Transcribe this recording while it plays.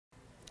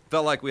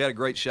felt like we had a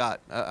great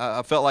shot.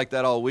 I felt like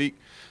that all week.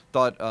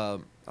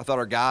 I thought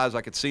our guys,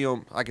 I could see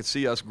them. I could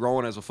see us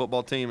growing as a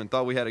football team, and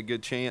thought we had a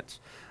good chance.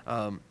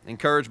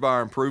 Encouraged by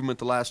our improvement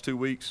the last 2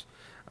 weeks.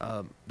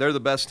 They're the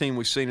best team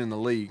we've seen in the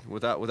league,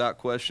 without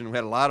question. We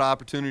had a lot of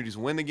opportunities to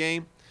win the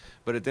game,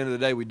 but at the end of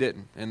the day, we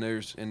didn't. And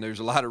there's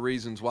a lot of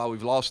reasons why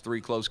we've lost 3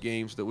 close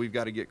games that we've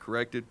got to get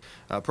corrected.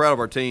 Proud of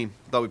our team.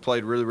 Thought we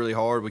played really, really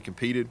hard. We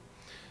competed.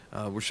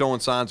 We're showing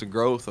signs of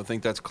growth. I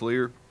think that's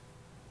clear.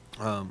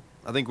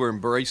 I think we're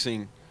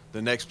embracing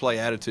the next play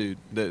attitude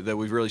that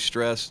we've really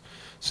stressed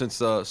since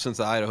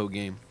the Idaho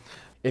game.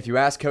 If you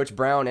ask Coach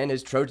Brown and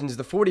his Trojans,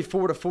 the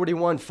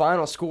 44-41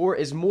 final score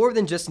is more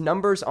than just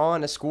numbers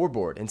on a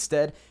scoreboard.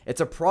 Instead,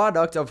 it's a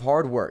product of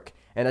hard work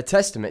and a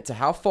testament to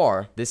how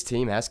far this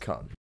team has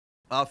come.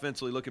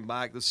 Offensively, looking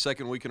back, this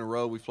second week in a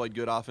row, we've played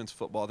good offensive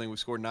football. I think we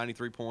scored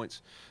 93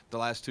 points the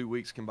last 2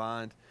 weeks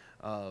combined.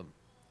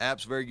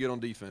 App's very good on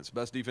defense.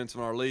 Best defense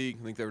in our league.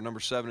 I think they were number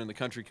 7 in the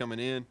country coming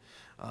in.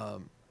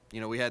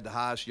 We had the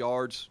highest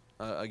yards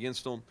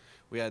against them.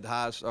 We had the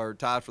highest, or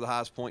tied for the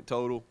highest point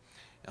total.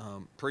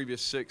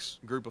 Previous 6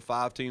 group of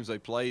 5 teams they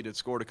played had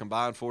scored a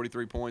combined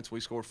 43 points.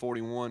 We scored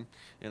 41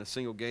 in a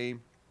single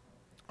game.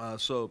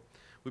 So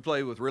we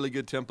played with really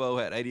good tempo,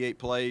 had 88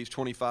 plays,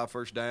 25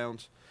 first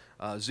downs,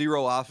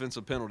 0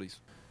 offensive penalties.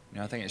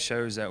 I think it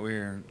shows that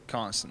we're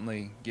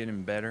constantly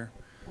getting better.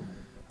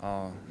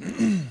 I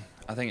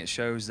think it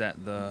shows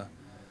that the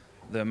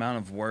amount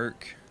of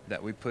work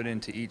that we put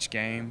into each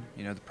game,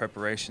 the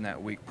preparation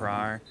that week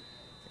prior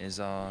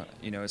is,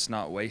 it's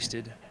not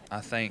wasted.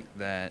 I think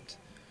that,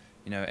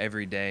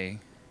 every day,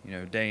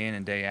 day in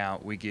and day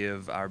out, we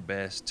give our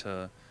best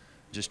to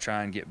just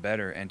try and get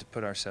better and to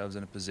put ourselves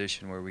in a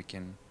position where we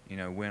can,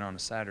 win on a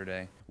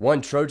Saturday.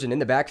 One Trojan in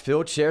the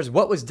backfield shares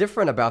what was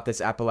different about this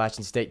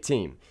Appalachian State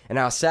team and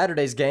how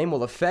Saturday's game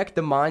will affect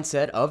the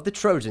mindset of the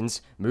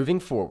Trojans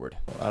moving forward.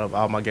 Out of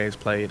all my games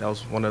played, that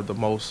was one of the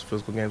most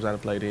physical games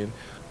I've played in.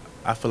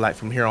 I feel like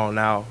from here on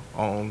now,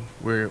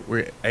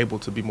 we're able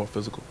to be more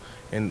physical,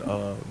 and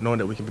knowing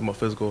that we can be more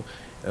physical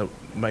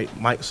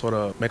might sort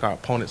of make our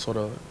opponents sort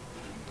of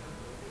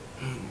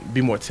be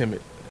more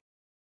timid.